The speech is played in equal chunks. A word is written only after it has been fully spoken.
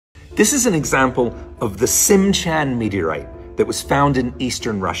This is an example of the Seymchan meteorite that was found in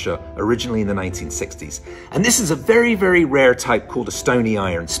eastern Russia, originally in the 1960s. And this is a very, very rare type called a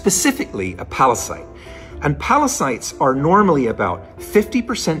stony-iron, specifically a pallasite. And pallasites are normally about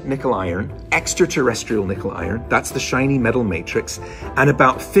 50% nickel iron, extraterrestrial nickel iron, that's the shiny metal matrix, and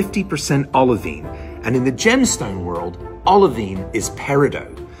about 50% olivine. And in the gemstone world, olivine is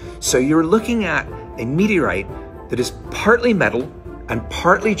peridot. So you're looking at a meteorite that is partly metal and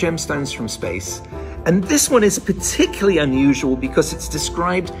partly gemstones from space. And this one is particularly unusual because it's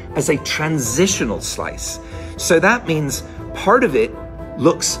described as a transitional slice. So that means part of it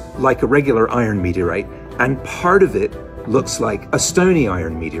looks like a regular iron meteorite and part of it looks like a stony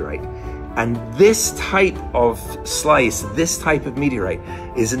iron meteorite. And this type of slice, this type of meteorite,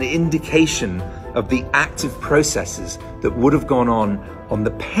 is an indication of the active processes that would have gone on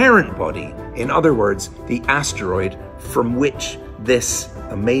the parent body, in other words, the asteroid from which this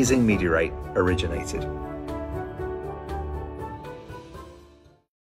amazing meteorite originated.